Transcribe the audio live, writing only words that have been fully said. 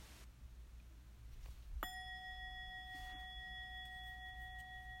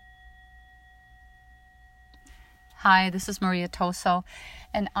Hi, this is Maria Toso,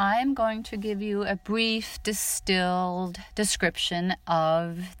 and I'm going to give you a brief distilled description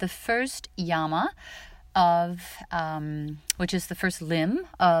of the first yama which is the first limb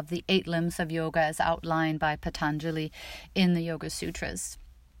of the 8 limbs of yoga as outlined by Patanjali in the Yoga Sutras.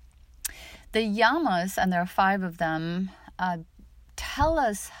 The yamas, and there are 5 of them, tell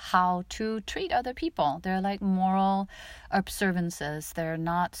us how to treat other people. They're like moral observances. They're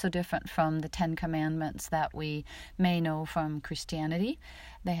not so different from the 10 commandments that we may know from Christianity.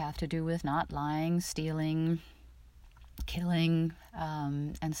 They have to do with not lying, stealing, killing,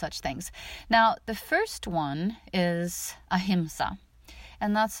 and such things. Now, the first one is ahimsa,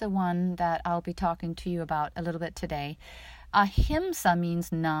 and that's the one that I'll be talking to you about a little bit today. Ahimsa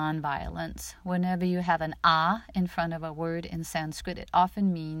means non-violence. Whenever you have an a in front of a word in Sanskrit, it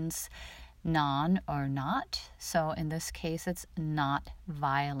often means non or not. So in this case, it's not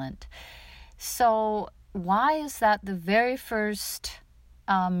violent. So why is that the very first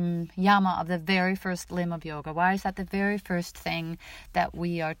yama of the very first limb of yoga? Why is that the very first thing that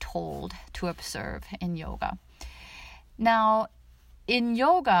we are told to observe in yoga? Now, in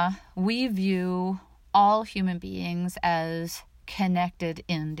yoga, we view all human beings as connected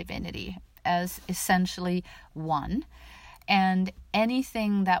in divinity, as essentially one. And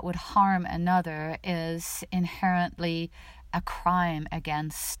anything that would harm another is inherently a crime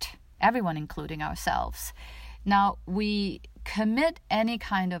against everyone, including ourselves. Now, we commit any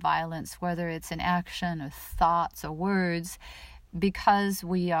kind of violence, whether it's in action or thoughts or words, because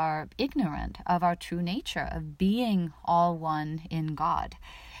we are ignorant of our true nature, of being all one in God.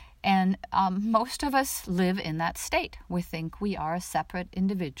 And most of us live in that state. We think we are a separate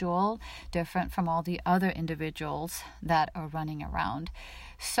individual, different from all the other individuals that are running around.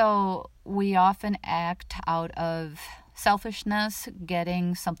 So we often act out of selfishness,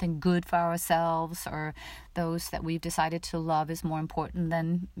 getting something good for ourselves, or those that we've decided to love is more important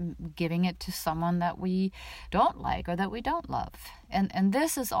than giving it to someone that we don't like or that we don't love. And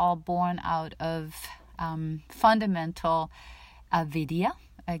this is all born out of fundamental avidya.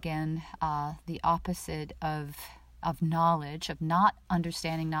 Again, the opposite of knowledge, of not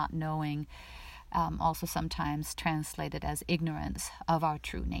understanding, not knowing, also sometimes translated as ignorance of our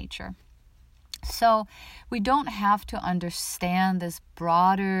true nature. So we don't have to understand this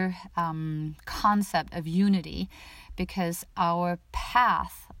broader concept of unity, because our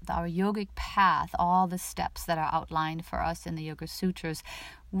path, our yogic path, all the steps that are outlined for us in the Yoga Sutras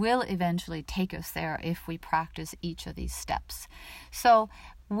will eventually take us there if we practice each of these steps. So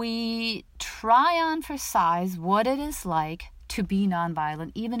we try on emphasize what it is like to be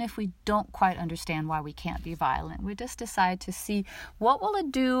nonviolent, even if we don't quite understand why we can't be violent. We just decide to see what will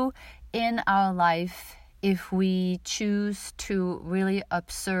it do in our life if we choose to really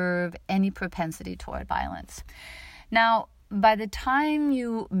observe any propensity toward violence. Now, by the time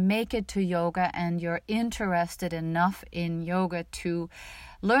you make it to yoga and you're interested enough in yoga to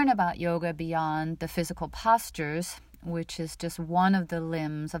learn about yoga beyond the physical postures, which is just one of the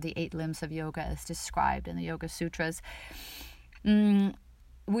limbs of the 8 limbs of yoga as described in the Yoga Sutras,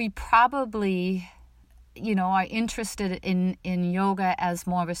 we probably, are interested in yoga as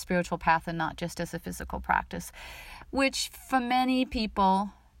more of a spiritual path and not just as a physical practice, which for many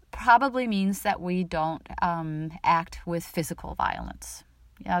people probably means that we don't act with physical violence,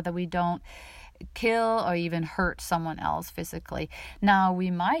 that we don't kill or even hurt someone else physically. Now,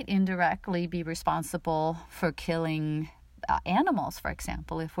 we might indirectly be responsible for killing animals, for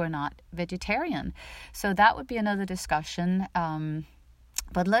example, if we're not vegetarian. So that would be another discussion.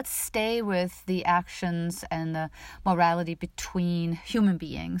 But let's stay with the actions and the morality between human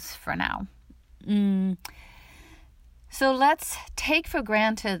beings for now. So let's take for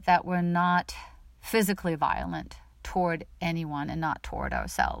granted that we're not physically violent toward anyone and not toward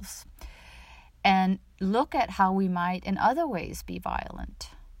ourselves. And look at how we might in other ways be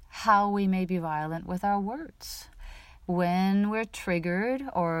violent. How we may be violent with our words. When we're triggered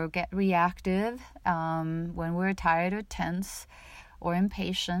or get reactive, when we're tired or tense or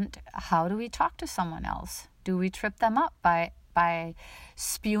impatient, how do we talk to someone else? Do we trip them up by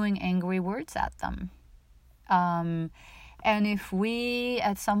spewing angry words at them? And if we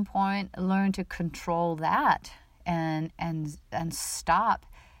at some point learn to control that and stop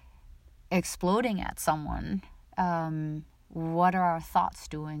exploding at someone, what are our thoughts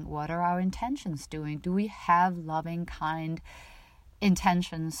doing? What are our intentions doing? Do we have loving, kind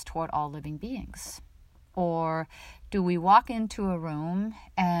intentions toward all living beings? Or do we walk into a room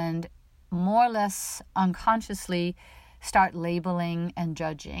and more or less unconsciously start labeling and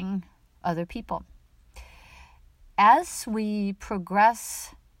judging other people? As we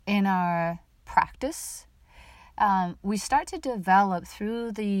progress in our practice, we start to develop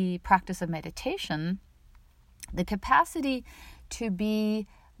through the practice of meditation the capacity to be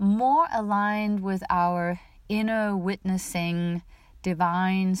more aligned with our inner witnessing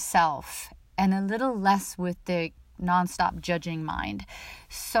divine self and a little less with the nonstop judging mind.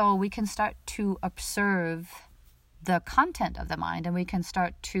 So we can start to observe the content of the mind, and we can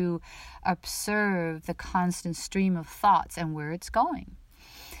start to observe the constant stream of thoughts and where it's going.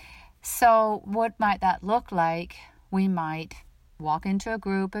 So what might that look like? We might walk into a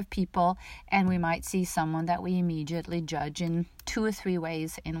group of people and we might see someone that we immediately judge in 2 or 3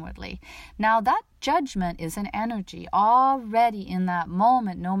 ways inwardly. Now that judgment is an energy already in that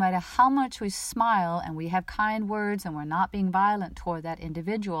moment. No matter how much we smile and we have kind words and we're not being violent toward that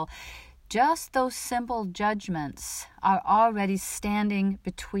individual, just those simple judgments are already standing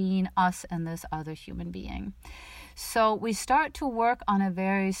between us and this other human being. So we start to work on a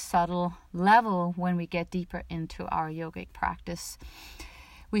very subtle level when we get deeper into our yogic practice.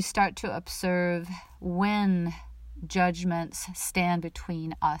 We start to observe when judgments stand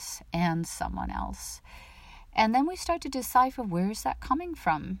between us and someone else. And then we start to decipher, where is that coming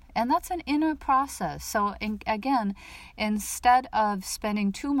from? And that's an inner process. So again, instead of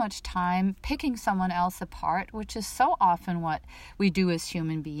spending too much time picking someone else apart, which is so often what we do as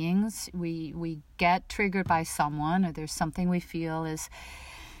human beings, we get triggered by someone, or there's something we feel is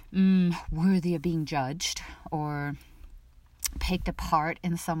worthy of being judged or picked apart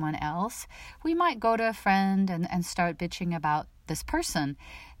in someone else. We might go to a friend and start bitching about this person.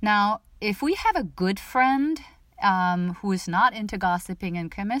 Now, if we have a good friend who is not into gossiping and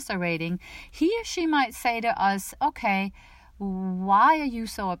commiserating, he or she might say to us, okay, why are you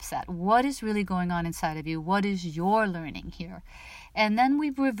so upset? What is really going on inside of you? What is your learning here? And then we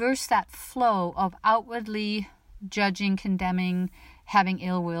reverse that flow of outwardly judging, condemning, having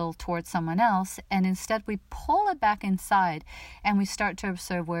ill will towards someone else, and instead we pull it back inside and we start to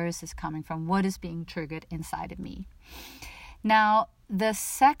observe, where is this coming from? What is being triggered inside of me? Now, the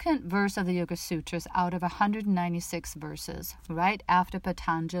second verse of the Yoga Sutras out of 196 verses, right after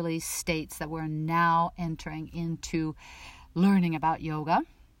Patanjali states that we're now entering into learning about yoga,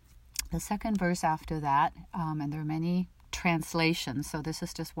 the second verse after that, and there are many translations, so this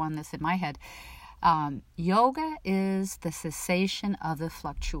is just one that's in my head. Yoga is the cessation of the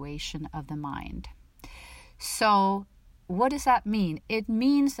fluctuation of the mind. So what does that mean? It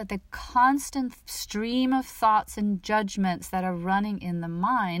means that the constant stream of thoughts and judgments that are running in the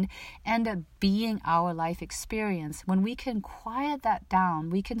mind end up being our life experience. When we can quiet that down,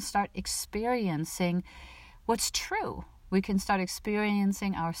 we can start experiencing what's true. We can start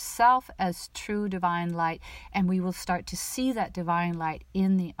experiencing ourself as true divine light, and we will start to see that divine light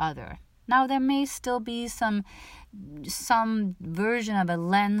in the other. Now, there may still be some version of a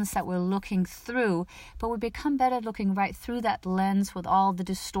lens that we're looking through, but we become better looking right through that lens with all the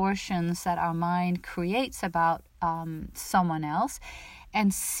distortions that our mind creates about someone else,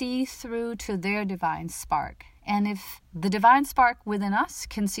 and see through to their divine spark. And if the divine spark within us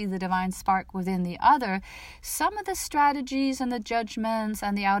can see the divine spark within the other, some of the strategies and the judgments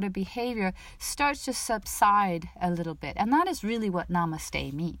and the outer behavior starts to subside a little bit. And that is really what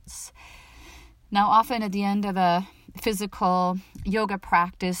Namaste means. Now, often at the end of a physical yoga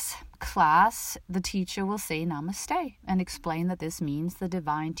practice class, the teacher will say Namaste and explain that this means the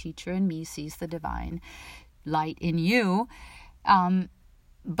divine teacher in me sees the divine light in you.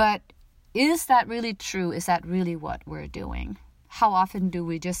 But is that really true? Is that really what we're doing? How often do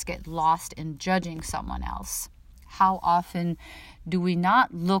we just get lost in judging someone else? How often do we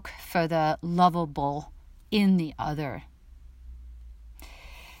not look for the lovable in the other?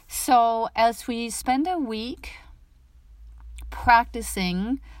 So as we spend a week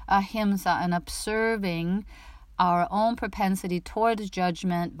practicing ahimsa and observing our own propensity towards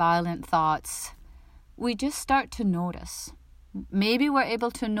judgment, violent thoughts, we just start to notice. Maybe we're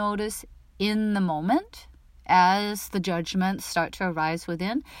able to notice in the moment as the judgments start to arise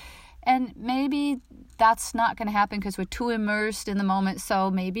within. And maybe that's not going to happen because we're too immersed in the moment. So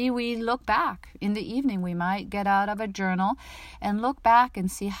maybe we look back in the evening. We might get out of a journal and look back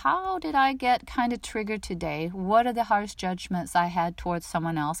and see, how did I get kind of triggered today? What are the harsh judgments I had towards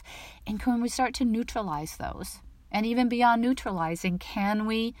someone else? And can we start to neutralize those? And even beyond neutralizing, can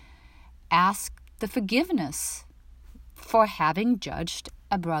we ask the forgiveness for having judged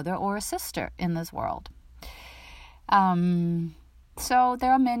a brother or a sister in this world? So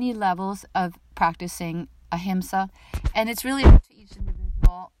there are many levels of practicing ahimsa, and it's really up to each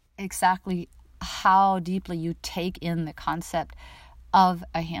individual exactly how deeply you take in the concept of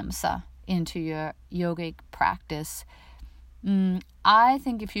ahimsa into your yogic practice. I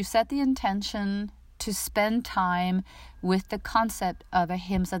think if you set the intention to spend time with the concept of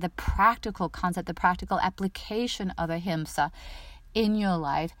ahimsa, the practical concept, the practical application of ahimsa in your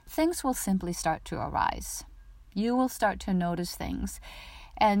life, things will simply start to arise. You will start to notice things.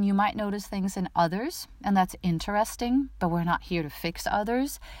 And you might notice things in others, and that's interesting, but we're not here to fix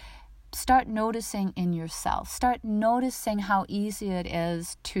others. Start noticing in yourself. Start noticing how easy it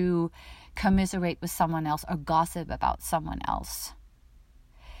is to commiserate with someone else or gossip about someone else.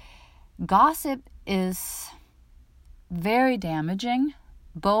 Gossip is very damaging,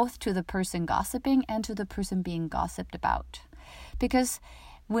 both to the person gossiping and to the person being gossiped about. Because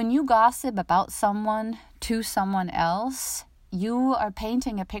when you gossip about someone to someone else, you are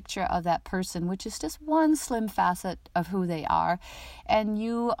painting a picture of that person, which is just one slim facet of who they are. And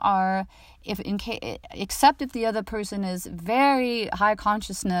you are, except if the other person is very high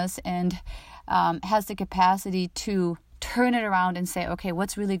consciousness and has the capacity to turn it around and say, okay,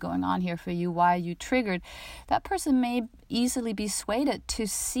 what's really going on here for you? Why are you triggered? That person may easily be swayed to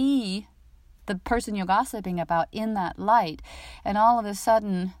see the person you're gossiping about in that light. And all of a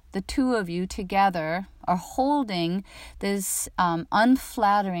sudden, the two of you together are holding this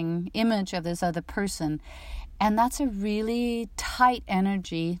unflattering image of this other person. And that's a really tight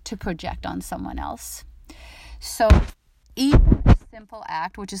energy to project on someone else. So even a simple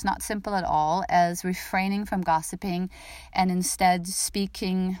act, which is not simple at all, as refraining from gossiping and instead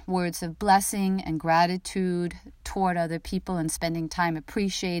speaking words of blessing and gratitude toward other people and spending time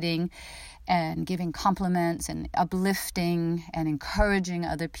appreciating and giving compliments and uplifting and encouraging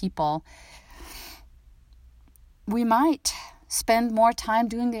other people, we might spend more time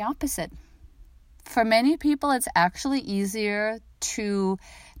doing the opposite. For many people, it's actually easier to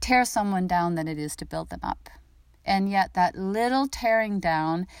tear someone down than it is to build them up. And yet that little tearing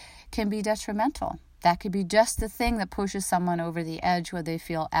down can be detrimental. That could be just the thing that pushes someone over the edge where they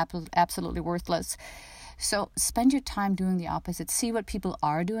feel absolutely worthless. So spend your time doing the opposite. See what people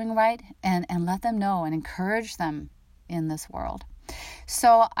are doing right and let them know and encourage them in this world.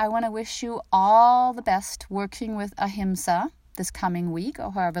 So I want to wish you all the best working with ahimsa this coming week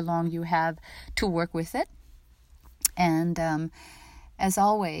or however long you have to work with it. And as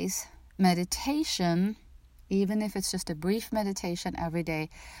always, meditation, even if it's just a brief meditation every day,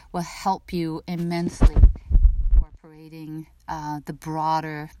 will help you immensely incorporating the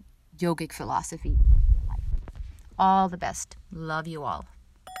broader yogic philosophy in your life. All the best. Love you all.